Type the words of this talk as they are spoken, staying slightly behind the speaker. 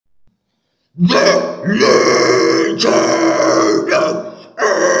The Legion of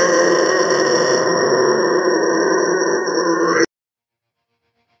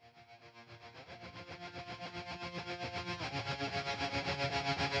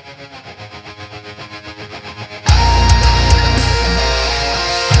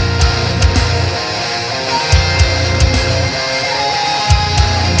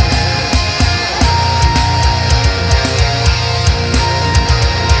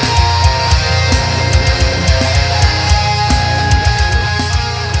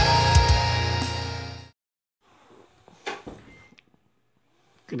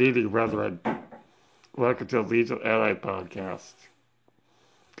Good evening, brethren. Welcome to the Legion of Ally podcast.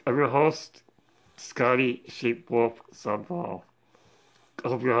 I'm your host, Scoty SheepWolf Sunfall. I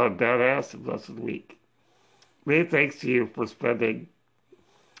hope you have a badass and blessed week. Many thanks to you for spending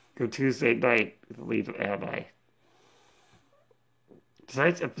your Tuesday night with the Legion of Ally.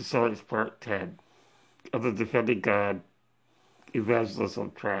 Tonight's episode is part 10 of the Defending God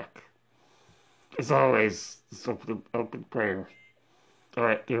Evangelism tract. As always, it's open prayer.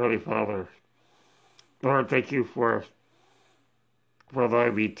 Alright, dear Holy Father, Lord, thank you for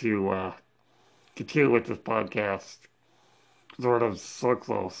allowing me to continue with this podcast. Lord, I'm so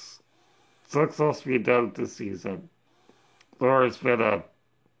close to being done this season. Lord, it's been a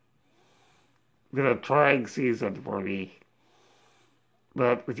trying season for me.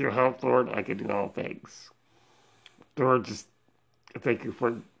 But with your help, Lord, I can do all things. Lord, just thank you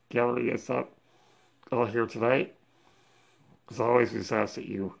for gathering us up all here tonight. As always, we just ask that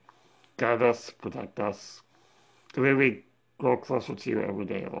you guide us, protect us. And may we grow closer to you every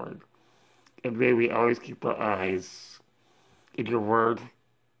day, Lord. And may we always keep our eyes in your word.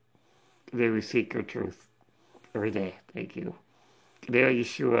 And may we seek your truth every day. Thank you. In the name of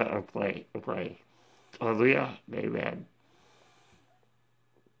Yeshua, I pray. Hallelujah. Amen.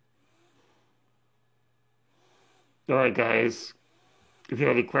 Alright, guys. If you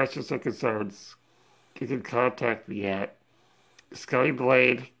have any questions or concerns, you can contact me at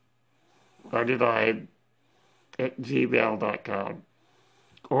ScullyBlade99@gmail.com.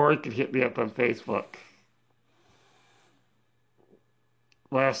 Or you can hit me up on Facebook.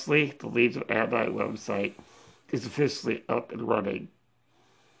 Lastly, the Legion of Ally website is officially up and running.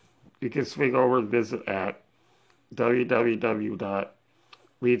 You can swing over and visit at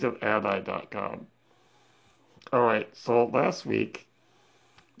www.legionally.com. Alright, so last week,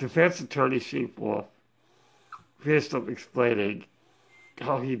 Defense Attorney SheepWolf finished up explaining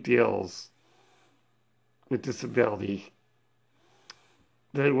how he deals with disability.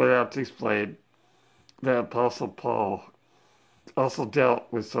 Then he went out to explain that Apostle Paul also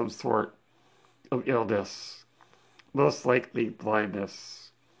dealt with some sort of illness, most likely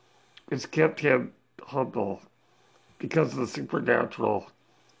blindness, which kept him humble because of the supernatural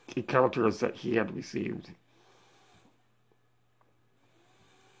encounters that he had received.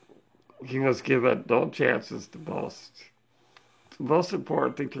 He was given no chances to boast. The most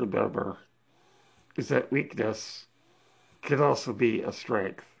important thing to remember is that weakness can also be a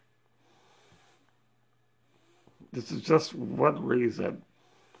strength. This is just one reason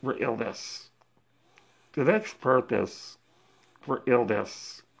for illness. The next purpose for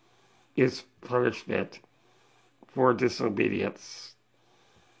illness is punishment for disobedience.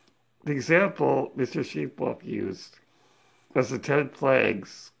 The example Mr. SheepWolf used was the 10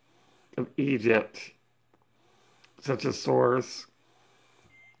 plagues of Egypt, such as sores,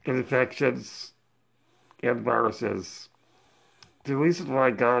 infections, and viruses. The reason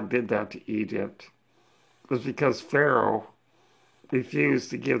why God did that to Egypt was because Pharaoh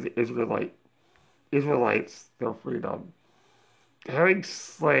refused to give the Israelites their freedom. Having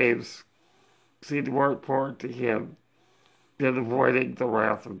slaves seemed more important to him than avoiding the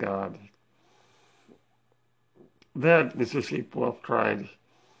wrath of God. Then Mr. SheepWolf tried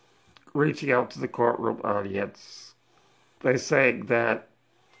reaching out to the courtroom audience by saying that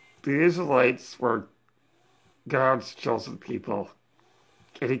the Israelites were God's chosen people,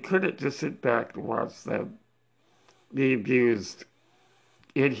 and he couldn't just sit back and watch them be abused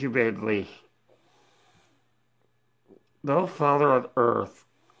inhumanely. No father on earth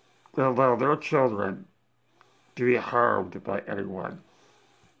will allow their children to be harmed by anyone.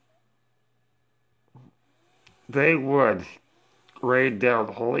 They would rain down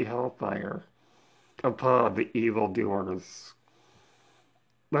holy hellfire upon the evildoers.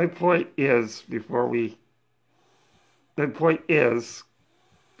 My point is, before we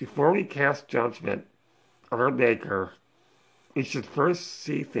cast judgment on our Maker, we should first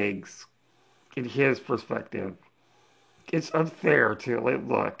see things in his perspective. It's unfair to only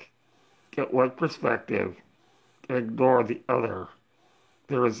look at one perspective and ignore the other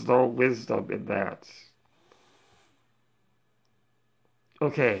There is no wisdom in that.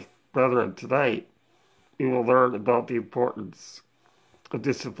 Okay, brethren, tonight we will learn about the importance of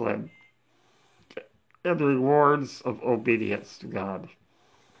discipline and the rewards of obedience to God.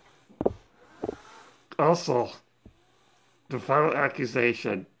 Also, the final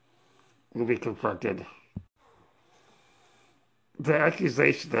accusation will be confronted. The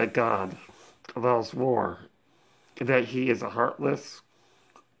accusation that God allows war and that he is a heartless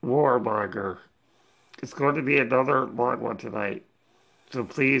warmonger is going to be another long one tonight. So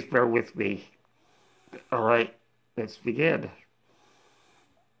please bear with me. All right, let's begin.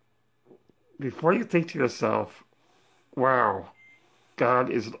 Before you think to yourself, wow,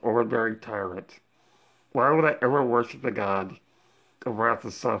 God is an overbearing tyrant. Why would I ever worship a God of wrath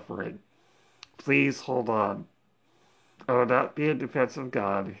and suffering? Please hold on. I would not be in defense of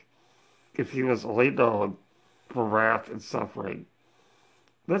God if he was only known for wrath and suffering.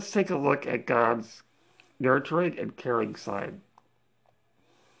 Let's take a look at God's nurturing and caring side.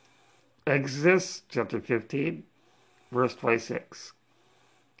 Exodus chapter 15, verse 26,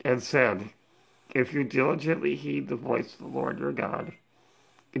 and said, if you diligently heed the voice of the Lord your God,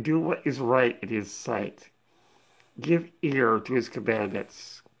 and do what is right in his sight, give ear to his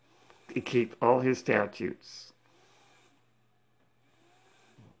commandments, and keep all his statutes,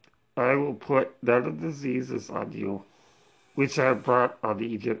 I will put none of the diseases on you, which I have brought on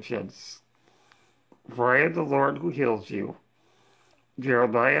the Egyptians. For I am the Lord who heals you.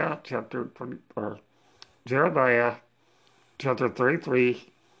 Jeremiah chapter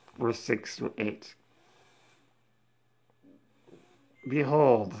 33, verse 6 through 8.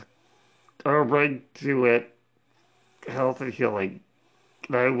 Behold, I will bring to it health and healing,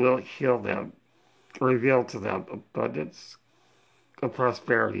 and I will heal them, reveal to them abundance of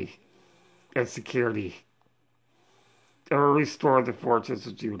prosperity and security. I will restore the fortunes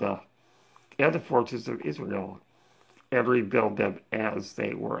of Judah and the fortunes of Israel, and rebuild them as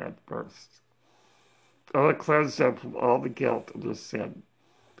they were at first. I will cleanse them from all the guilt of their sin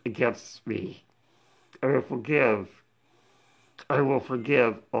against me. I will forgive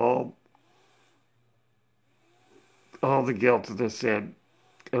all the guilt of their sin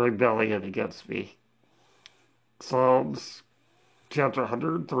and rebellion against me. Psalms chapter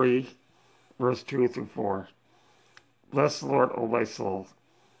 103, verse 2 through 4. Bless the Lord, O my soul,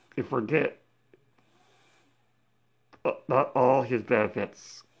 and forget not all his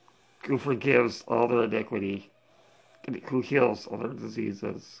benefits, who forgives all their iniquity, and who heals all their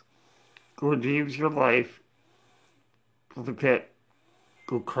diseases, who redeems your life from the pit,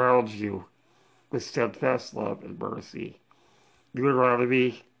 who crowns you with steadfast love and mercy.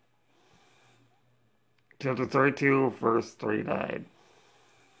 Deuteronomy chapter 32, verse 39.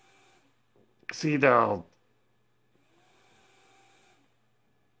 See now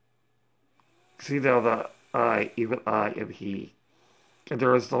that I, even I, am he, and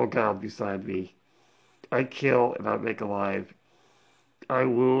there is no God beside me. I kill and I make alive. I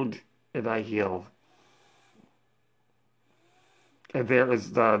wound and I heal. And there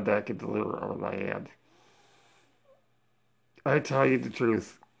is none that can deliver out of my hand. I tell you the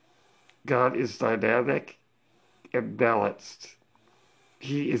truth. God is dynamic and balanced.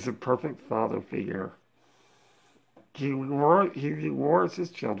 He is a perfect father figure. He rewards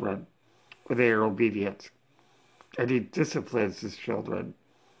his children when they are obedient, and he disciplines his children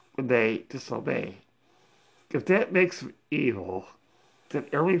when they disobey. If that makes him evil, then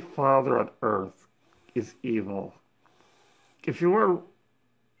every father on earth is evil. If you are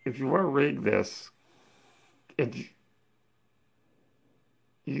reading this, and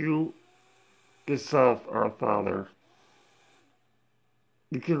you yourself are a father,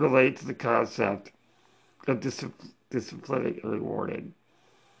 you can relate to the concept of disciplining and rewarding.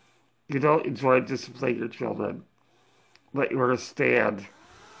 You don't enjoy disciplining your children, but you understand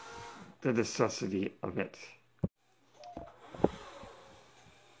the necessity of it.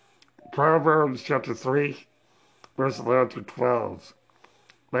 Proverbs chapter 3, verse 11 through 12.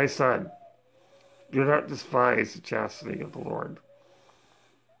 My son, do not despise the chastening of the Lord,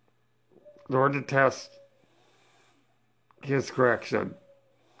 nor detest his correction.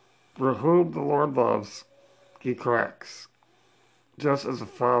 For whom the Lord loves, he corrects, just as a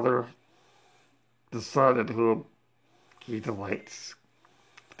father the son in whom he delights.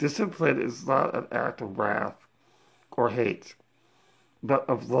 Discipline is not an act of wrath or hate, but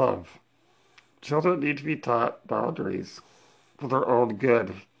of love. Children need to be taught boundaries for their own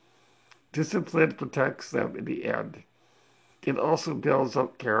good. Discipline protects them in the end. It also builds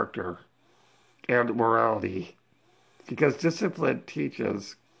up character and morality, because discipline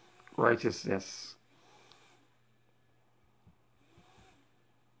teaches righteousness.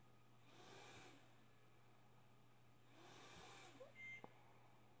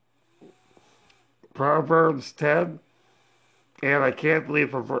 Proverbs 10, and I can't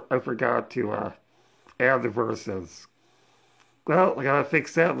believe I forgot to add the verses. Well, I gotta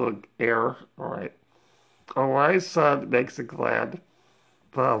fix that little error. All right. A wise son makes a glad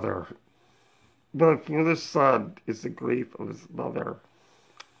father, but a foolish son is the grief of his mother.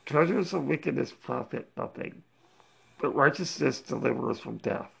 Treasures of wickedness profit nothing, but righteousness delivers from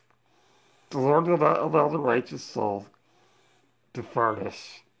death. The Lord will not allow the righteous soul to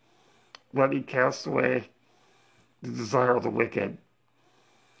furnish when he casts away the desire of the wicked.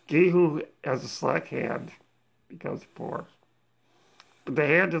 He who has a slack hand becomes poor, but the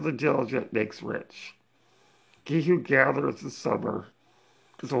hand of the diligent makes rich. He who gathers the summer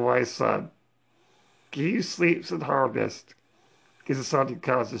is a wise son. He who sleeps in harvest is a son who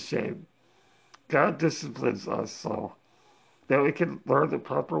causes shame. God disciplines us so that we can learn the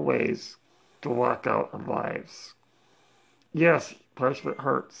proper ways to walk out our lives. Yes, punishment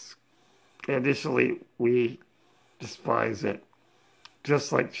hurts. Initially, we despise it,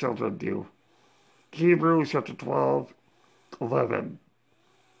 just like children do. Hebrews chapter 12, 11.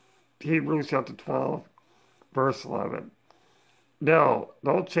 Hebrews chapter 12, verse 11. No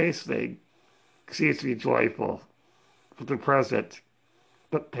chastening seems to be joyful for the present,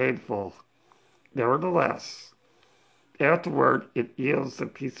 but painful. Nevertheless, afterward it yields the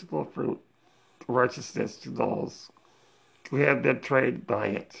peaceable fruit of righteousness to those who have been trained by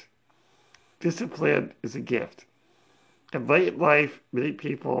it. Discipline is a gift, and late in life, many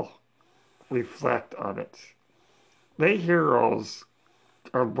people reflect on it. Many heroes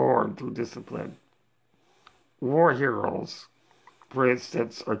are born through discipline. War heroes, for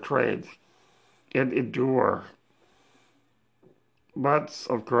instance, are trained and endure months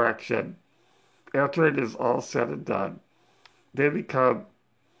of correction. After it is all said and done, they become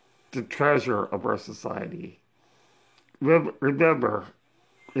the treasure of our society. Remember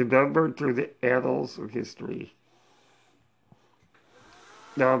through the annals of history.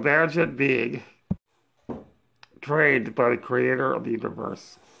 Now imagine being trained by the creator of the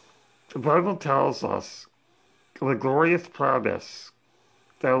universe. The Bible tells us of a glorious promise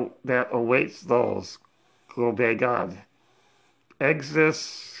that awaits those who obey God.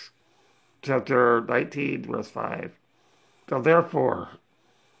 Exodus chapter 19, verse 5. Now therefore,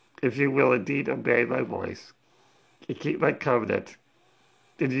 if you will indeed obey my voice and keep my covenant,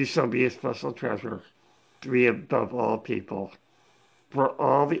 then you shall be a special treasure to me above all people, for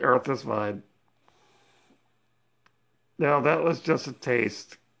all the earth is mine. Now that was just a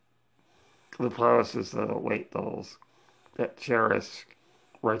taste of the promises that await those that cherish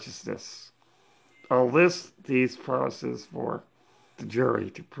righteousness. I'll list these promises for the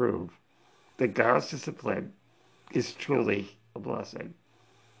jury to prove that God's discipline is truly a blessing.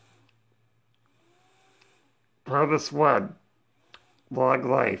 Promise 1, long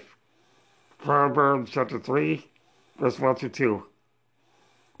life. Proverbs chapter 3, verse 1 through 2.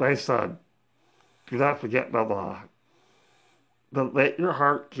 My son, do not forget my law, but let your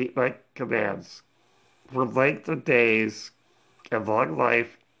heart keep my commands. For length of days and long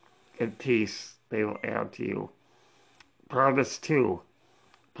life and peace they will add to you. Promise 2,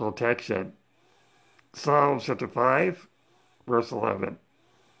 protection. Psalms chapter 5, verse 11.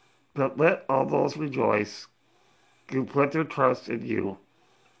 But let all those rejoice who put their trust in you.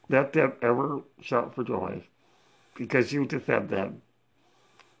 Let them ever shout for joy, because you defend them.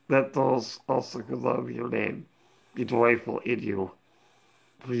 Let those also who love your name be joyful in you.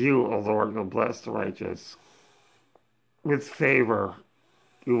 For you, O Lord, will bless the righteous. With favor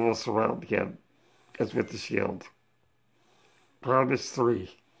you will surround him as with a shield. Promise 3,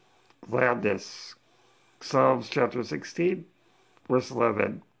 gladness. Psalms chapter 16, verse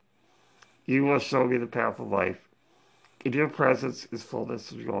 11. You will show me the path of life. In your presence is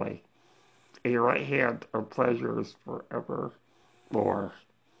fullness of joy. In your right hand are pleasures forevermore.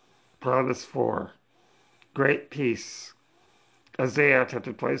 Promise 4, great peace. Isaiah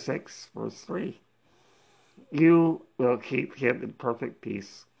chapter 26, verse 3. You will keep him in perfect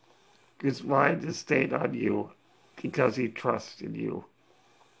peace, whose mind is stayed on you because he trusts in you.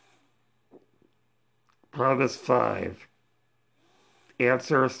 Promise 5,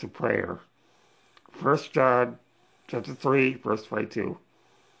 answers to prayer. 1 John chapter 3, verse 22.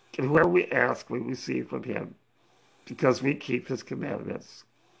 And whoever we ask, we receive from him, because we keep his commandments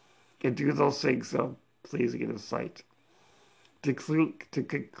and do those things that are pleasing in his sight. To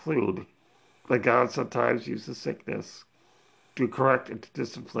conclude, that God sometimes uses sickness to correct and to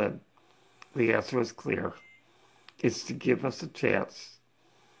discipline, the answer is clear. It's to give us a chance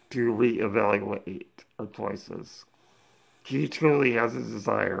to reevaluate our choices. He truly has a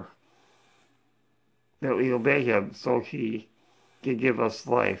desire that we obey him so he can give us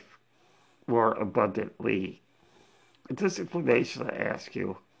life more abundantly. With this information, I ask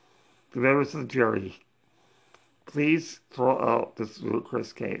you, the members of the jury, please throw out this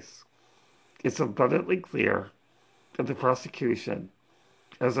ludicrous case. It's abundantly clear that the prosecution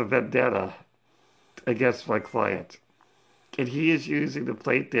has a vendetta against my client, and he is using the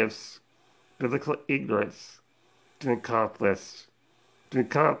plaintiff's biblical ignorance to accomplish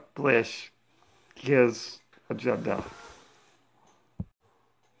his agenda.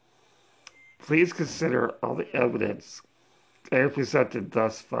 Please consider all the evidence I have presented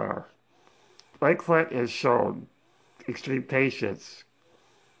thus far. My client has shown extreme patience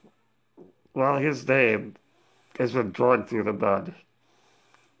while his name has been drawn through the mud.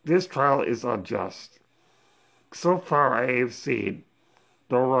 This trial is unjust. So far, I have seen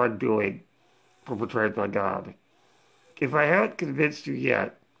no wrongdoing perpetrated by God. If I haven't convinced you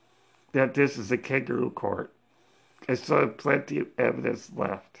yet that this is a kangaroo court, I still have plenty of evidence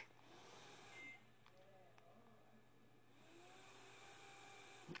left.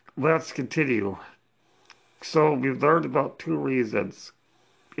 Let's continue. So we've learned about 2 reasons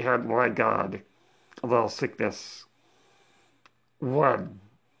behind why God allows sickness. 1,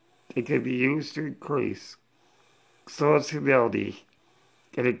 it can be used to increase someone's humility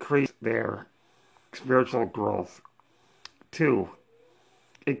and increase their spiritual growth. 2,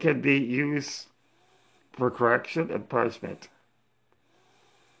 it can be used for correction and punishment.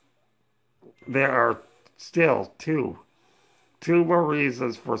 There are still two more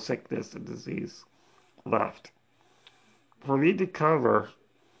reasons for sickness and disease left for me to cover.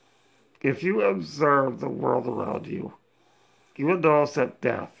 If you observe the world around you, you will notice that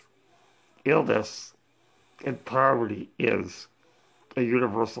death, illness, and poverty is a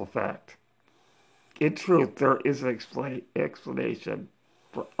universal fact. In truth, there is an explanation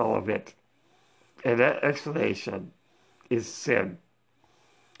for all of it, and that explanation is sin.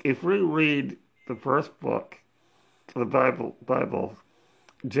 If we read the first book of the Bible,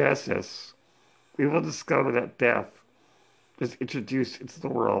 Genesis, we will discover that death is introduced into the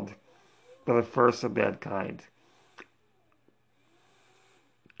world by the first of mankind,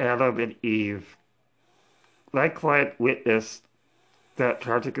 Adam and Eve. My client witnessed that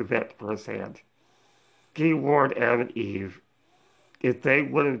tragic event firsthand. He warned Adam and Eve, if they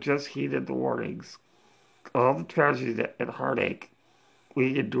would have just heeded the warnings, all the tragedy and heartache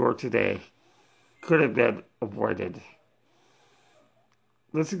we endure today could have been avoided.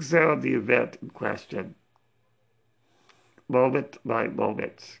 Let's examine the event in question, moment by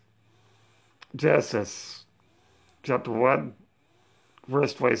moment. Genesis chapter 1,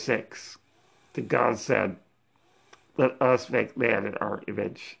 verse 26. Then God said, let us make man in our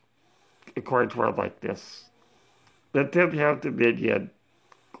image, according to our likeness. Let them have dominion,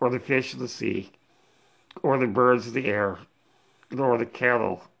 or the fish of the sea, or the birds of the air, or the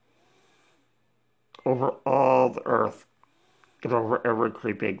cattle, over all the earth, and over every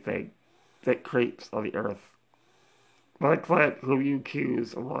creeping thing that creeps on the earth. My client, whom you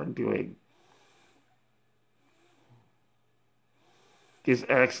accuse of wrongdoing, is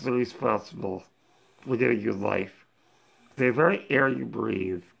actually responsible for giving you life. The very air you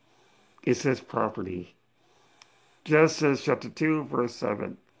breathe is his property. Genesis chapter 2, verse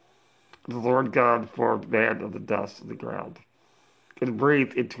 7. The Lord God formed man of the dust of the ground, and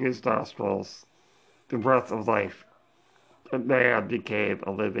breathed into his nostrils the breath of life, and man became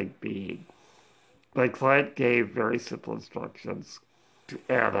a living being. My client gave very simple instructions to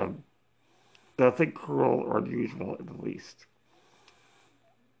Adam, nothing cruel or unusual in the least.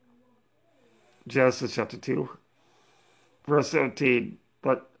 Genesis chapter 2, verse 17,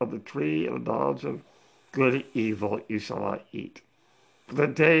 but of the tree of the knowledge of good and evil you shall not eat. For the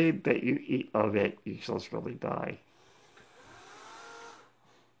day that you eat of it, you shall surely die.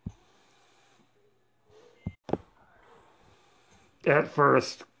 At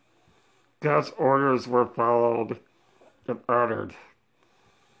first, God's orders were followed and honored.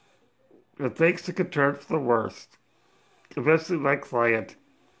 But thanks to concern for the worst, eventually my client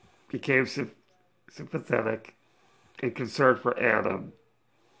became sympathetic and concerned for Adam,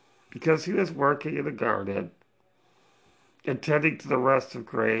 because he was working in the garden and tending to the rest of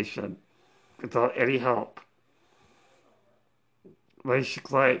creation without any help. My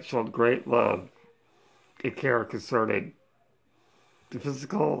client showed great love and care concerning the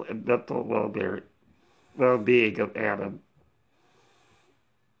physical and mental well-being of Adam.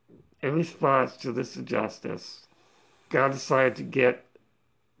 In response to this injustice, God decided to get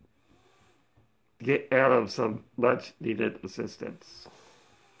Adam some much-needed assistance.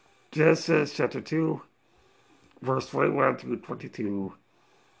 Genesis chapter 2, verse 21 through 22.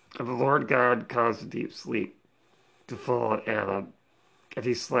 And the Lord God caused a deep sleep to fall on Adam, and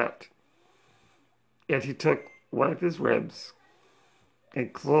he slept. And he took one of his ribs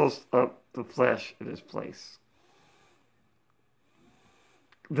and closed up the flesh in his place.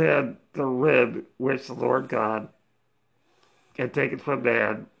 Then the rib which the Lord God had taken from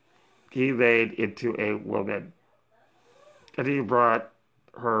man, he made into a woman. And he brought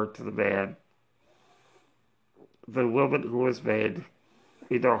her to the man. The woman who was made,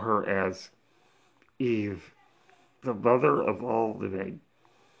 we know her as Eve, the mother of all living.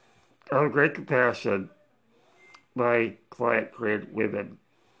 Out of great compassion, my client created women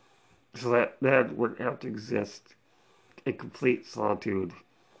so that men wouldn't have to exist in complete solitude.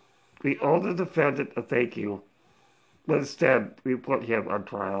 We owe the defendant a thank you, but instead we put him on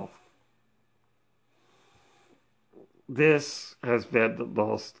trial. This has been the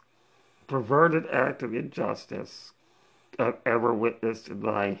most perverted act of injustice I've ever witnessed in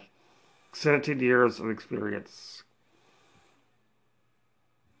my 17 years of experience.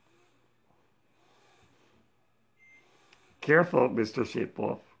 Careful, Mr.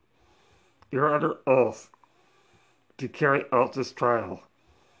 Sheepwolf. You're under oath to carry out this trial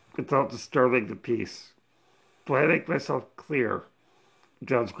without disturbing the peace. Do I make myself clear?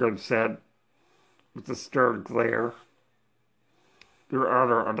 Judge Grimm said, with a stern glare. Your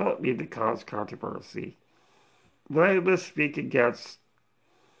Honor, I don't mean to cause controversy, but I must speak against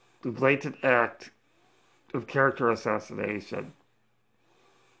the blatant act of character assassination.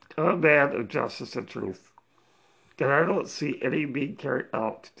 I'm a man of justice and truth, and I don't see any being carried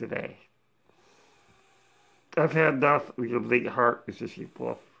out today. I've had enough of your bleeding heart, Mr.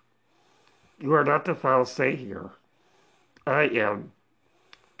 Sheepwolf. You are not the final say here. I am.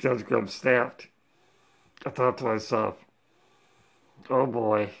 Judge Grimm snapped. I thought to myself, oh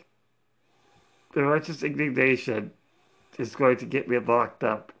boy, the righteous indignation is going to get me locked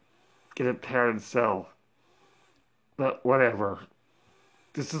up in a padded cell. But whatever.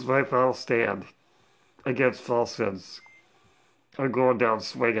 This is my final stand against falsehoods. I'm going down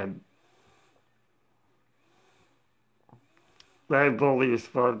swinging. I boldly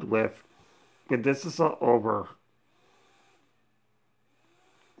responded with, when this is all over,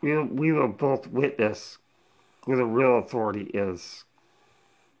 we will both witness who the real authority is.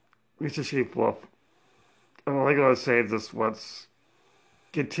 Mr. Sheepwolf, I'm only going to say this once.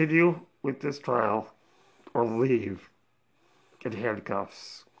 Continue with this trial or leave in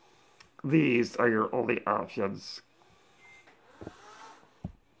handcuffs. These are your only options.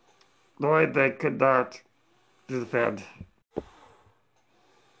 Knowing they could not defend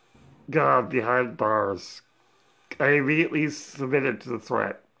God behind bars, I immediately submitted to the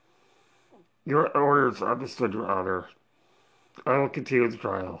threat. Your orders are understood, Your Honor. I will continue the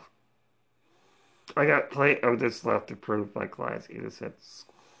trial. I got plenty of evidence left to prove my client's innocence.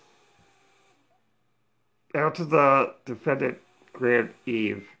 After the defendant granted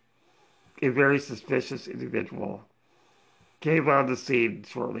Eve, a very suspicious individual, came on the scene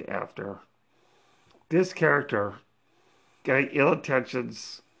shortly after. This character, getting ill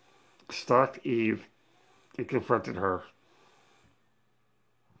intentions, stalked Eve and confronted her.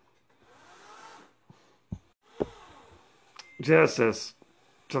 Genesis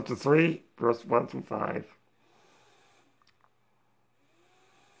chapter 3, verse 1 through 5.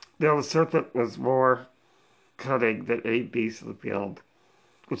 Now the serpent was more cunning than any beast of the field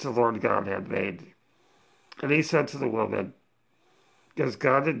which the Lord God had made. And he said to the woman, as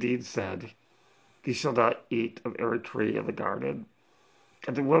God indeed said, you shall not eat of every tree in the garden.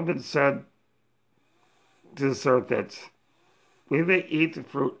 And the woman said to the serpent, we may eat the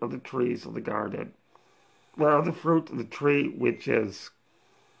fruit of the trees of the garden, but of the fruit of the tree which is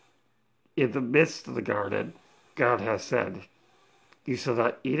in the midst of the garden, God has said, you shall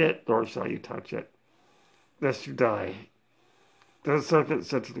not eat it, nor shall you touch it, lest you die. Then the serpent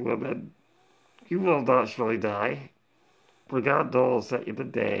said to the woman, you will not surely die, for God knows that in the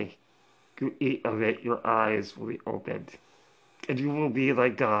day you eat of it, your eyes will be opened, and you will be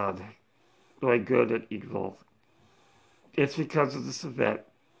like God, knowing good and evil. It's because of this event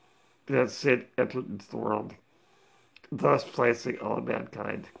that sin entered into the world, thus placing all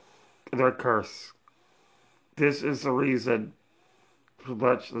mankind in their curse. This is the reason for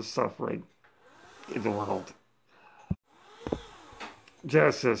much of the suffering in the world.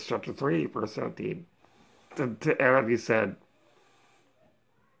 Genesis chapter 3, verse 17. Then to Adam he said,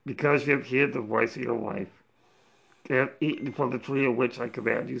 because you have heeded the voice of your wife, and have eaten from the tree of which I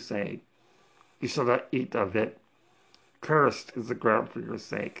command you, saying, you shall not eat of it, cursed is the ground for your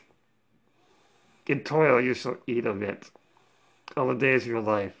sake. In toil you shall eat of it all the days of your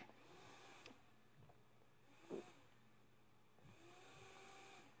life.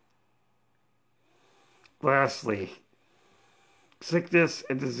 Lastly, Sickness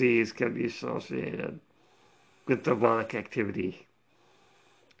and disease can be associated with demonic activity.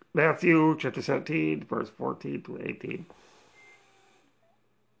 Matthew chapter 17, verse 14 to 18.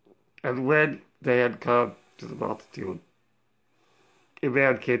 And when they had come to the multitude, a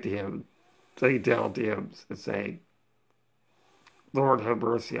man came to him, laying down to him, and saying, Lord, have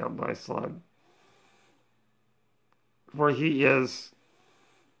mercy on my son, for he is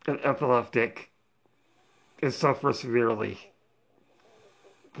an epileptic and suffers severely.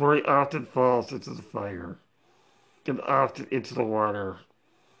 For he often falls into the fire and often into the water.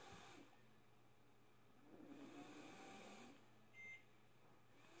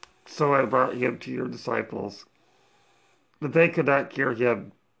 So I brought him to your disciples, but they could not cure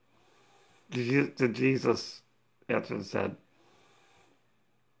him. Then Jesus answered and said,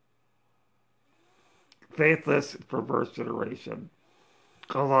 Faithless and perverse generation,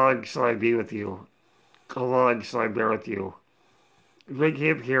 how long shall I be with you? How long shall I bear with you? Bring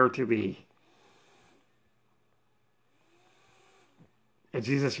him here to me. And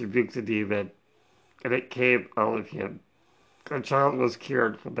Jesus rebuked the demon, and it came out of him. The child was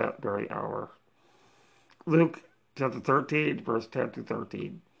cured from that very hour. Luke chapter 13, verse 10 to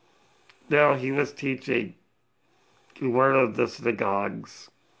 13. Now he was teaching in one of the synagogues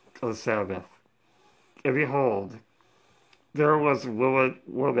on the Sabbath. And behold, there was a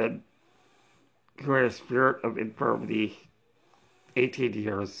woman who had a spirit of infirmity 18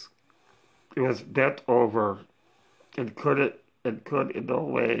 years. It was bent over and could in no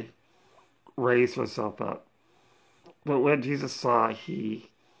way raise herself up. But when Jesus saw, he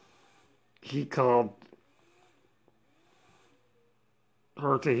called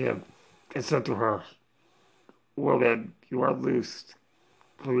her to him and said to her, Woman, you are loosed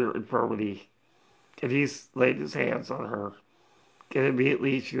from your infirmity. And he laid his hands on her, and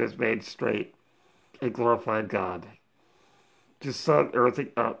immediately she was made straight and glorified God. To sum everything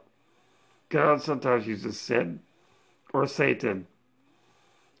up, God sometimes uses sin or Satan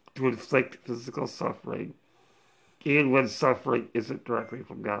to inflict physical suffering, even when suffering isn't directly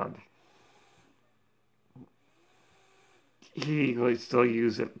from God. He will still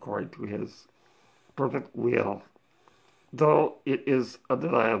use it according to his perfect will. Though it is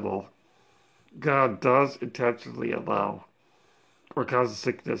undeniable, God does intentionally allow or cause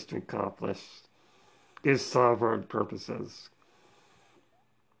sickness to accomplish his sovereign purposes.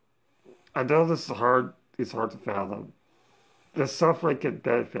 I know this is hard to fathom. The suffering can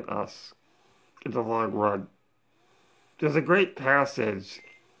benefit us in the long run. There's a great passage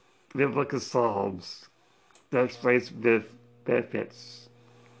in the book of Psalms that explains benefits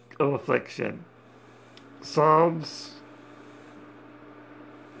of affliction. Psalms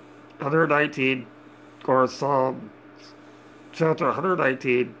 119, or Psalm chapter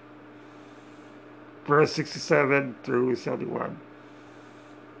 119, verse 67 through 71.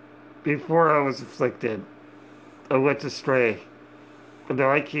 Before I was afflicted, I went astray, but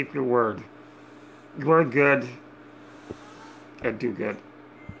now I keep your word. You are good and do good.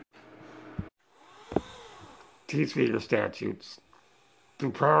 Teach me your statutes.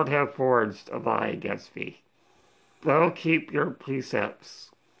 The proud have forged a lie against me, but I will keep your precepts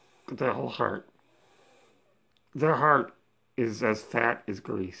with their whole heart. Their heart is as fat as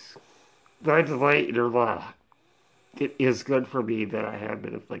grease. But I delight in your law. It is good for me that I have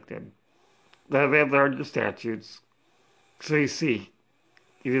been afflicted, that I may learn your statutes. So you see,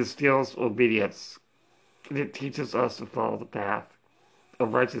 it instills obedience, and it teaches us to follow the path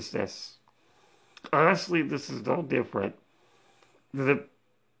of righteousness. Honestly, this is no different than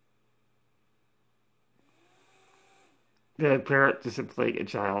a parent disciplining a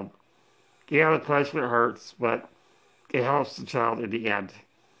child. Yeah, the punishment hurts, but it helps the child in the end.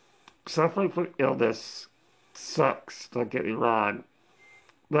 Suffering from illness sucks, don't get me wrong,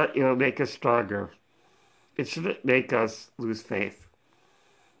 but it will make us stronger. It shouldn't make us lose faith,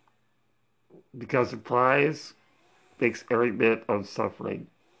 because the prize makes every bit of suffering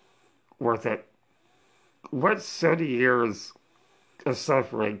worth it. What's 70 years of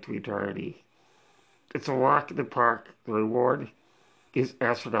suffering to eternity? It's a walk in the park. The reward is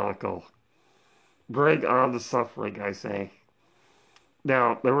astronomical. Bring on the suffering, I say.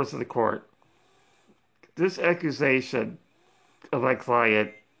 Now, members of the court, this accusation of my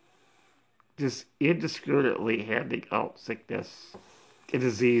client just indiscriminately handing out sickness and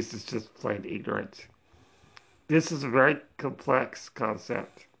disease is just plain ignorant. This is a very complex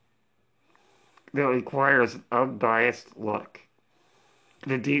concept that requires an unbiased look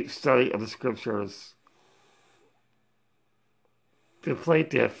and a deep study of the scriptures. The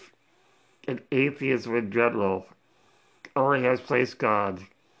plaintiff, and atheism in general, only has placed God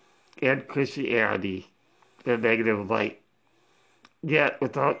and Christianity in a negative light. Yet,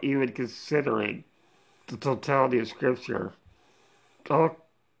 without even considering the totality of Scripture, how,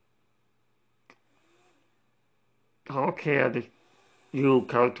 how can you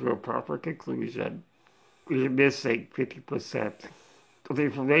come to a proper conclusion when you're missing 50% of the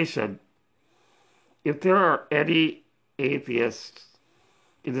information? If there are any atheists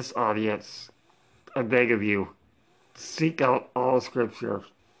in this audience, I beg of you, seek out all Scripture,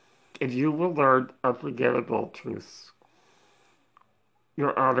 and you will learn unforgettable truths.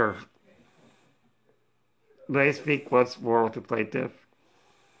 Your Honor, may I speak once more with the plaintiff?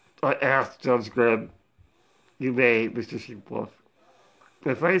 I asked Judge Grimm, you may, Mr. SheepWolf,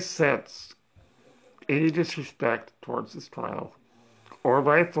 if I sense any disrespect towards this trial or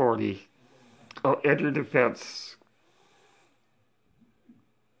my authority, I'll enter defense.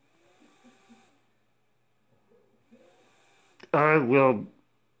 I will.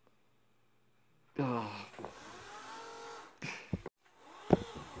 Oh,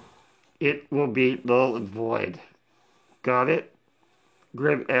 it will be null and void. Got it?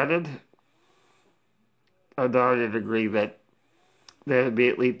 Grimm added. I nodded in agreement, then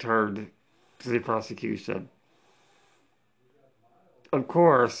immediately turned to the prosecution. Of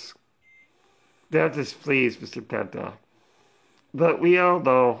course, that displeased Mr. Penta, but we all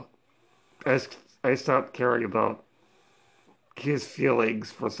know as I stopped caring about his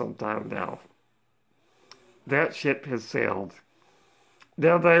feelings for some time now. That ship has sailed.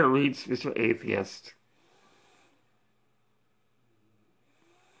 Now that I reached Mr. Atheist,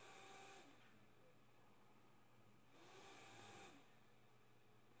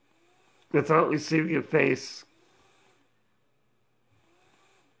 without receiving a face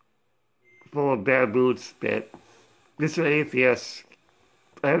full of bamboo spit, Mr. Atheist,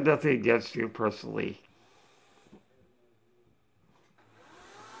 I have nothing against you personally.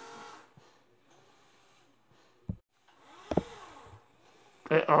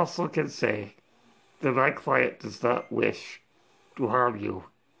 I also can say that my client does not wish to harm you.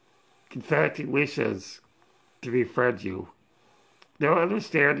 In fact, he wishes to befriend you. Now I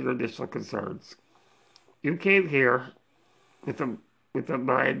understand your initial concerns. You came here with a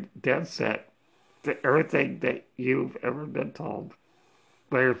mind dead set to everything that you've ever been told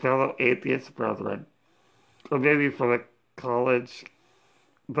by your fellow atheist brethren, or maybe from a college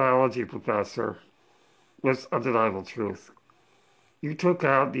biology professor, was undeniable truth. You took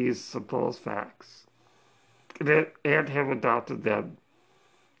on these supposed facts and have adopted them,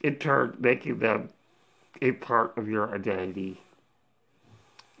 in turn making them a part of your identity.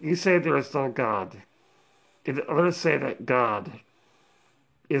 You say there is no God, and others say that God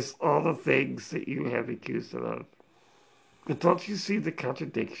is all the things that you have accused it of. But don't you see the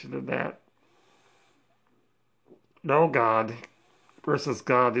contradiction in that? No God versus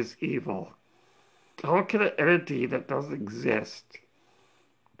God is evil. How can an entity that doesn't exist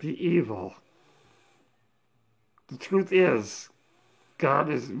be evil? The truth is, God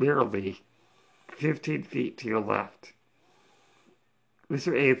is merely 15 feet to your left.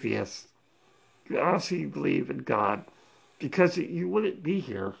 Mr. Atheist, you obviously believe in God because you wouldn't be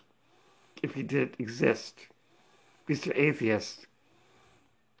here if he didn't exist. Mr. Atheist,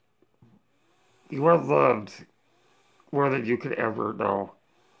 you are loved more than you could ever know.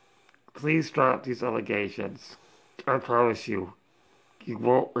 Please drop these allegations. I promise you, you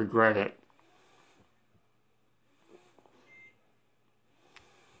won't regret it.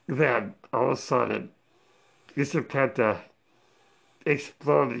 Then, all of a sudden, Mr. Penta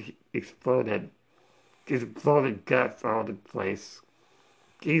exploded. His bloated guts all in place.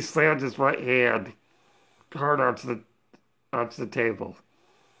 He slammed his right hand hard onto the table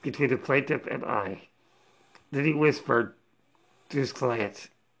between the plaintiff and I. Then he whispered to his client,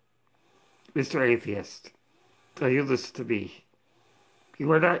 Mr. Atheist, now you listen to me.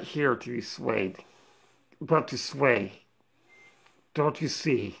 You are not here to be swayed, but to sway. Don't you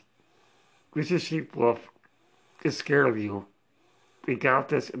see? Mr. SheepWolf is scared of you. We got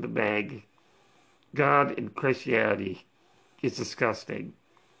this in the bag. God and Christianity is disgusting.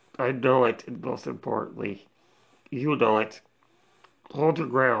 I know it, and most importantly, you know it. Hold your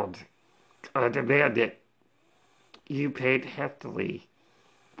ground. I demand it. You paid heftily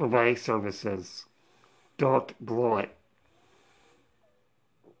for my services. Don't blow it.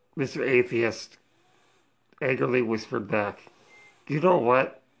 Mr. Atheist angrily whispered back, you know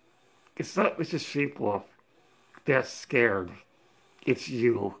what? It's not Mr. SheepWolf that's scared. It's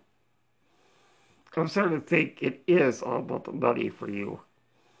you. I'm starting to think it is all about the money for you.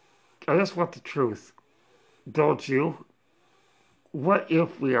 I just want the truth. Don't you? What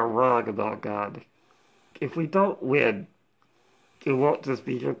if we are wrong about God? If we don't win, it won't just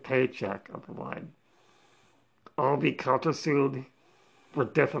be your paycheck on the line. I'll be countersued, for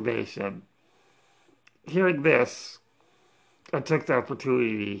defamation. Hearing this, I took the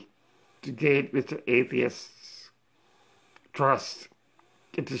opportunity to gain Mr. Atheist's trust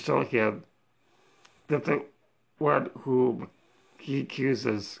and to show him that the one whom he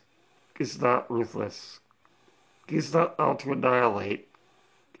accuses is not ruthless. He's not out to annihilate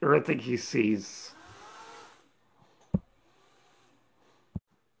everything he sees.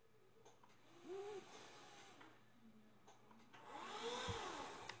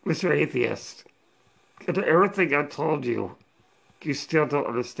 Mr. Atheist, after everything I've told you, you still don't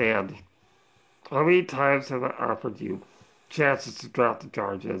understand. How many times have I offered you chances to drop the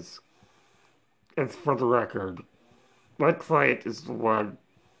charges? And for the record, my client is the one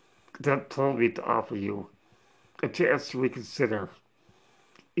that told me to offer you a chance to reconsider,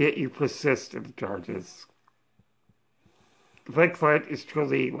 yet you persist in the charges. If my client is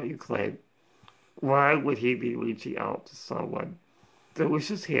truly what you claim, why would he be reaching out to someone that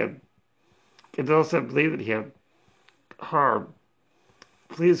wishes him and those that believe in him harm?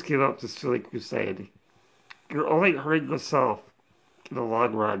 Please give up this silly crusade. You're only hurting yourself in the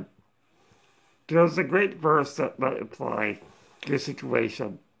long run. There's a great verse that might apply to your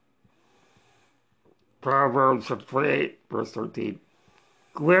situation. Proverbs 28, verse 13.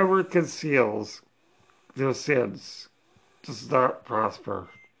 Whoever conceals their sins does not prosper,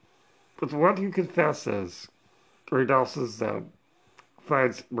 but the one who confesses or renounces them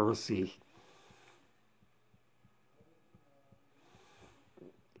finds mercy.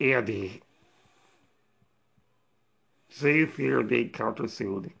 Andy, so you fear being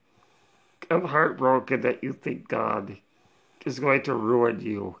countersued. I'm heartbroken that you think God is going to ruin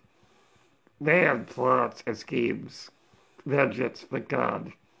you. Man plots and schemes vengeance, but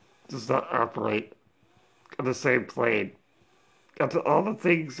God does not operate on the same plane. After all the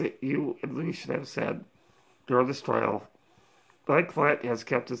things that you and Lucian have said during this trial, my client has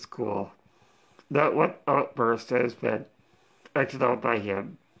kept his cool. Not one outburst has been acted out by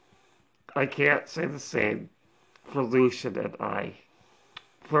him. I can't say the same for Lucian and I,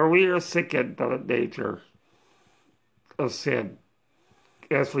 for we are sickened by the nature of sin.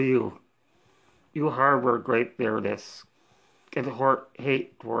 As for you, you harbor great bitterness and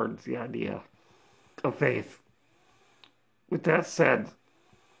hate towards the idea of faith. With that said,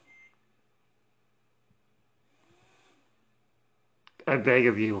 I beg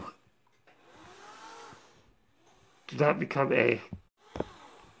of you, do not become a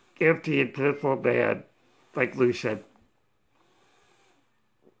empty and pitiful man like Lucian.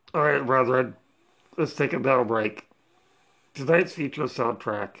 Alright, brethren, let's take a metal break. Tonight's feature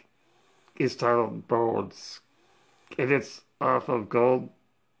soundtrack is titled Bones, and it's off of Gold,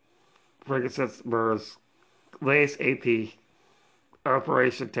 Frankincense, Myrrhs, Lace AP,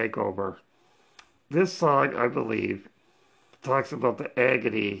 Operation Takeover. This song, I believe, talks about the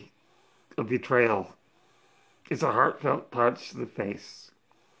agony of betrayal. It's a heartfelt punch to the face.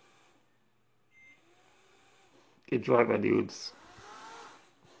 Enjoy, my dudes.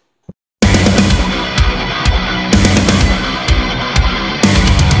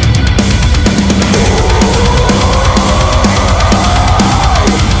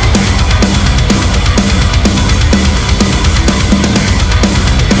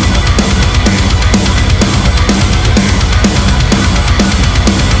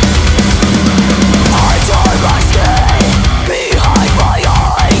 Behind my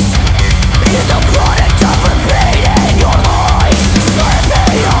eyes is the product of repeating your lies.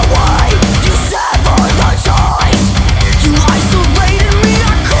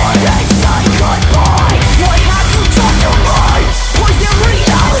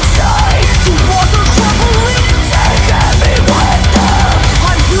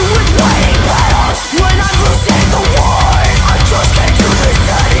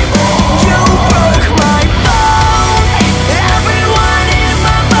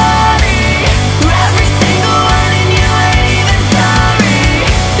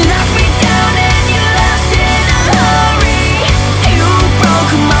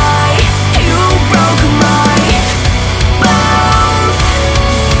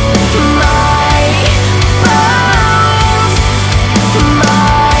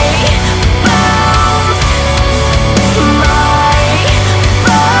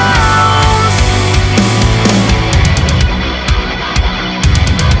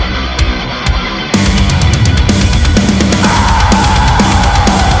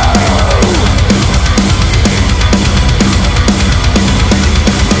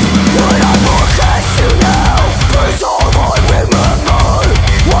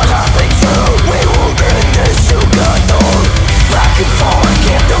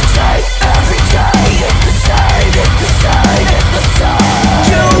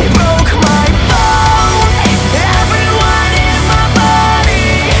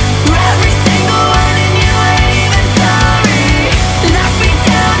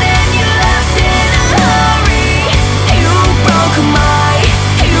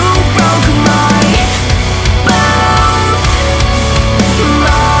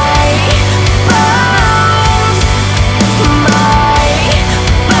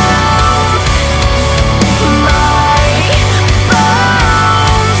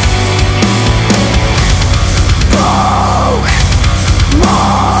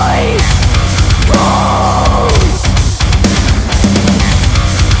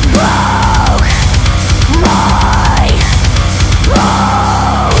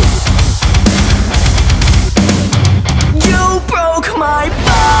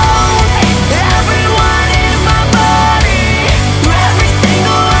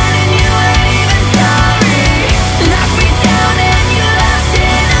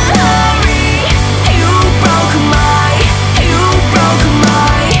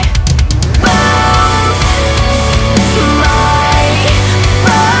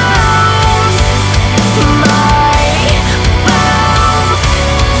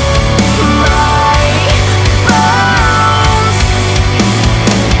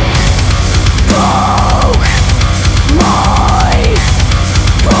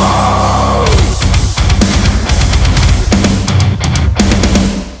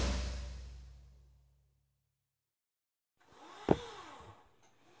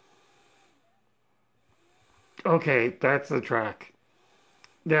 Okay, that's the track.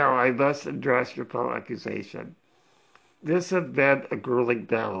 Now I must address your fellow accusation. This has been a grueling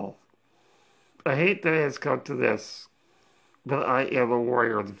battle. I hate that it has come to this, but I am a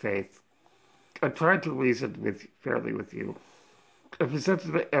warrior of the faith. I tried to reason fairly with you. I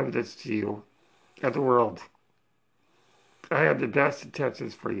presented the evidence to you and the world. I had the best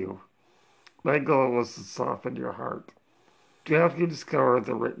intentions for you. My goal was to soften your heart, to help you discover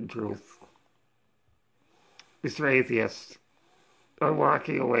the written truth. Mr. Atheist, I'm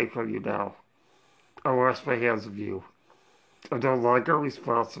walking away from you now. I wash my hands of you. I'm no longer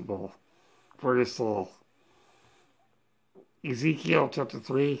responsible for your soul. Ezekiel chapter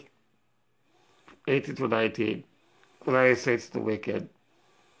 3, 18 to 19. When I say to the wicked,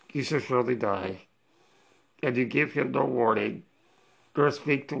 you shall surely die, and you give him no warning, nor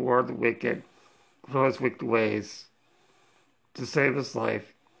speak to warn the wicked from his wicked ways, to save his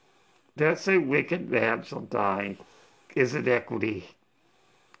life. That same wicked man shall die, is iniquity.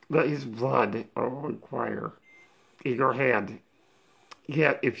 Let his blood I will require in your hand.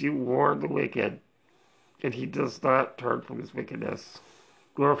 Yet if you warn the wicked, and he does not turn from his wickedness,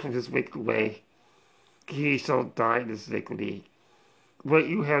 nor from his wicked way, he shall die in his iniquity. But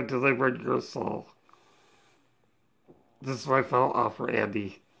you have delivered your soul. This is my final offer,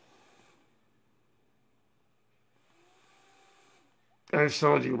 Andy. I have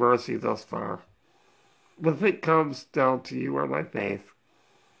shown you mercy thus far. But if it comes down to you or my faith,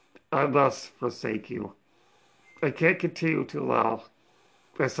 I must forsake you. I can't continue to allow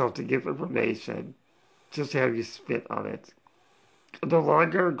myself to give information just to have you spit on it. I'm no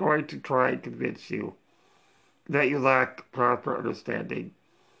longer going to try and convince you that you lack proper understanding.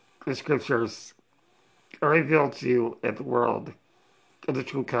 The scriptures are revealed to you and the world in the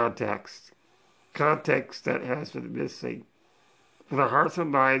true context that has been missing from the hearts and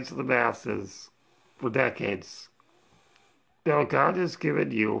minds of the masses for decades. Now God has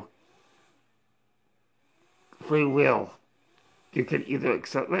given you free will. You can either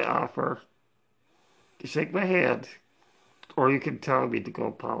accept my offer, shake my hand, or you can tell me to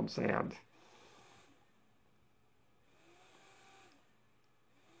go pound sand.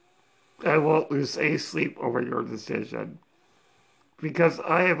 I won't lose any sleep over your decision, because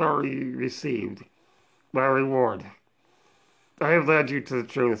I have already received my reward. I have led you to the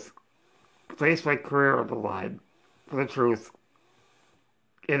truth, placed my career on the line for the truth,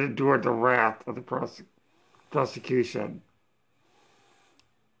 and endured the wrath of the prosecution.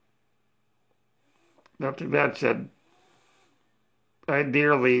 Not to mention, I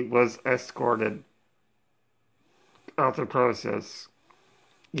nearly was escorted out the premises,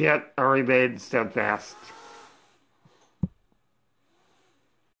 yet I remained steadfast.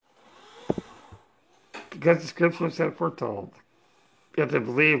 Because the scriptures have foretold that the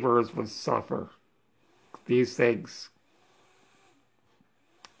believers would suffer these things.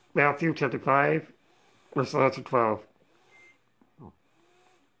 Matthew chapter 5, verse 11 to 12.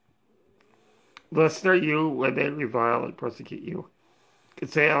 Blessed are you when they revile and persecute you, and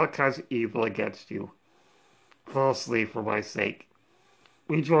say all kinds of evil against you, falsely for my sake.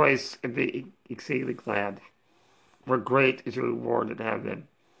 Rejoice and be exceedingly glad, for great is your reward in heaven.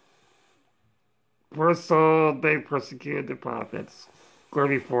 For so they persecuted the prophets who are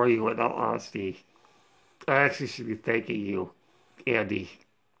before you in all honesty. I actually should be thanking you, Andy.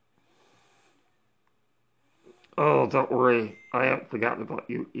 Oh, don't worry, I haven't forgotten about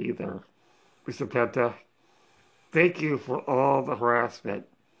you either, Mr. Penta. Thank you for all the harassment.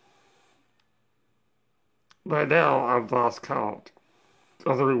 By now, I've lost count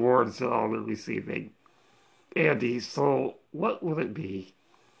of the rewards that I'll be receiving. Andy, so what will it be?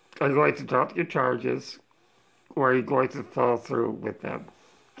 Are you going to drop your charges, or are you going to follow through with them?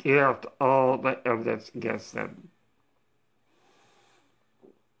 You have all my evidence against them.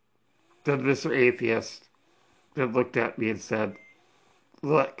 Then Mr. Atheist then looked at me and said,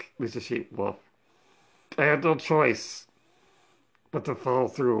 Look, Mr. SheepWolf, I have no choice but to follow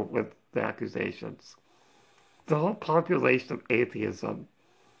through with the accusations. The whole population of atheism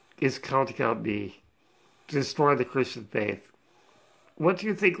is counting on me to destroy the Christian faith. What do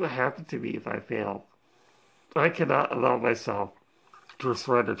you think will happen to me if I fail? I cannot allow myself to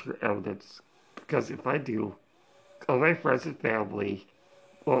surrender to your evidence, because if I do, all my friends and family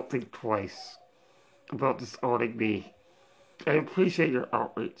won't think twice about disowning me. I appreciate your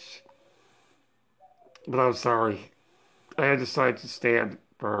outreach, but I'm sorry. I have decided to stand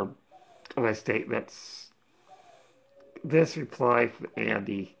firm on my statements. This reply from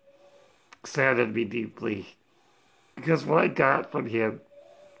Andy saddened me deeply, because what I got from him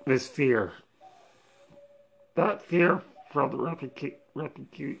was fear. Not fear from the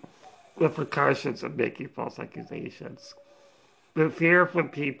repercussions of making false accusations. The fear from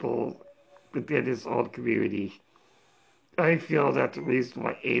people within his own community. I feel that the reason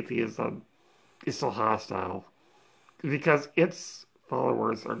why atheism is so hostile is because its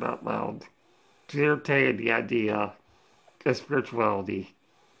followers are not allowed to entertain the idea of spirituality.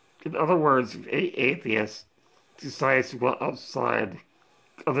 In other words, if any atheist decides to go outside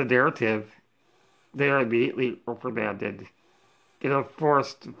of the narrative, they are immediately reprimanded and are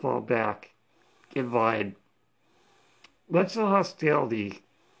forced to fall back in line. Much of the hostility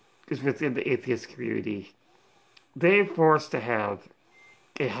is within the atheist community. They are forced to have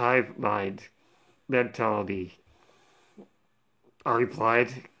a hive mind mentality. I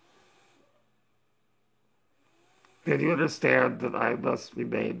replied, then you understand that I must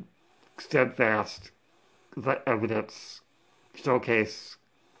remain steadfast, let evidence showcase.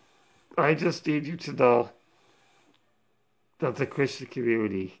 I just need you to know that the Christian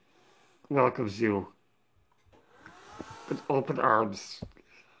community welcomes you with open arms.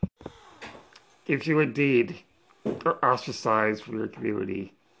 If you indeed are ostracized from your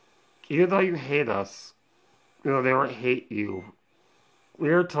community, even though you hate us, we will never hate you. We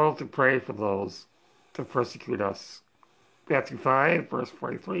are told to pray for those to persecute us. Matthew 5, verse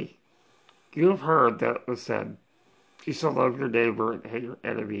 43. You have heard that it was said, you shall love your neighbor and hate your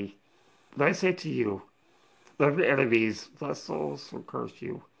enemy. But I say to you, love your enemies, bless those who curse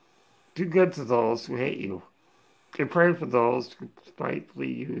you. Do good to those who hate you, and pray for those who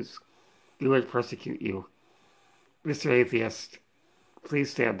spitefully use you and persecute you. Mr. Atheist,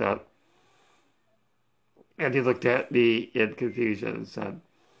 please stand up. And he looked at me in confusion and said,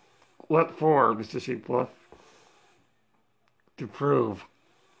 what for, Mr. SheepWolf? To prove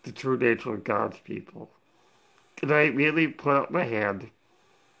the true nature of God's people. And I immediately put up my hand,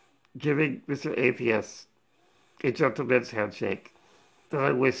 giving Mr. Atheist a gentleman's handshake. Then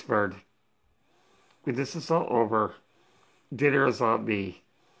I whispered, when this is all over, dinner is on me.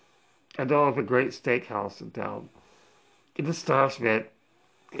 I know of a great steakhouse in town. In astonishment,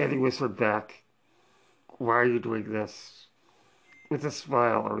 Andy whispered back, why are you doing this? With a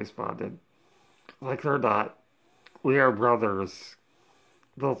smile, I responded, like it or not, we are brothers,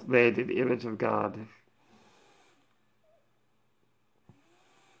 both made in the image of God.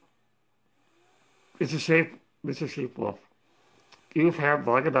 Mr. SheepWolf, you've had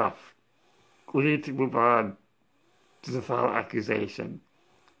long enough. We need to move on to the final accusation,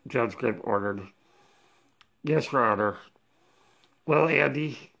 Judge Grip ordered. Yes, Your Honor. Well,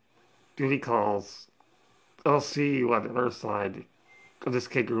 Andy, duty calls. I'll see you on the other side of this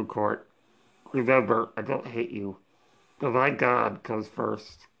kangaroo court. Remember, I don't hate you, but my God comes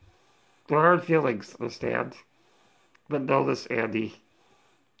first. There are hard feelings, understand? But know this, Andy.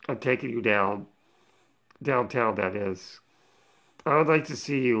 I'm taking you down. Downtown, that is. I would like to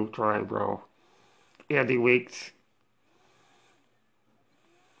see you try, bro. Andy winked.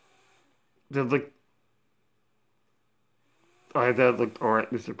 Then looked, I then looked over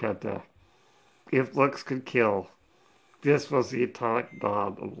at Mr. Penta. If looks could kill, this was the atomic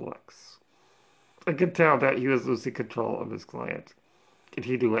bomb of looks. I could tell that he was losing control of his client, and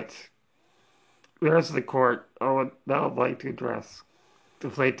he knew it. The rest of the court, I would now like to address the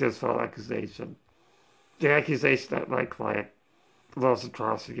plaintiff's final accusation. The accusation that my client loves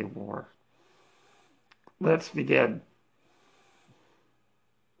atrocity of war. Let's begin.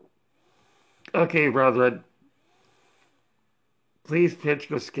 Okay, brethren, please pinch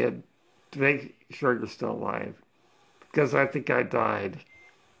your skin to make sure you're still alive, because I think I died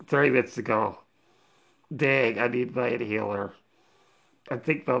 30 minutes ago. Dang, I need my inhaler. I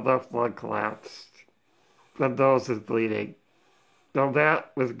think my left lung collapsed. My nose is bleeding. Now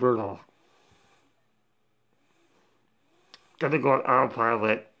that was brutal. Gonna go on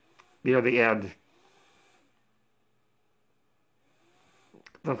autopilot near the end.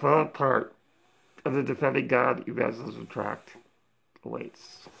 The final part of the Defending God Evangelism tract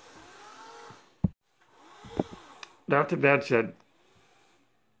awaits. Not to mention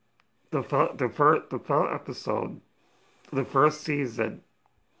the final episode of the first season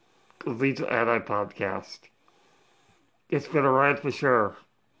of Legion Anti podcast. It's been a ride for sure.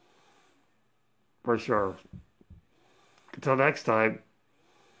 For sure. Until next time,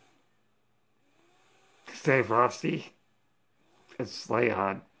 stay frosty and slay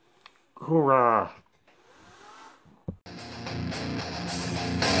on. Hoorah!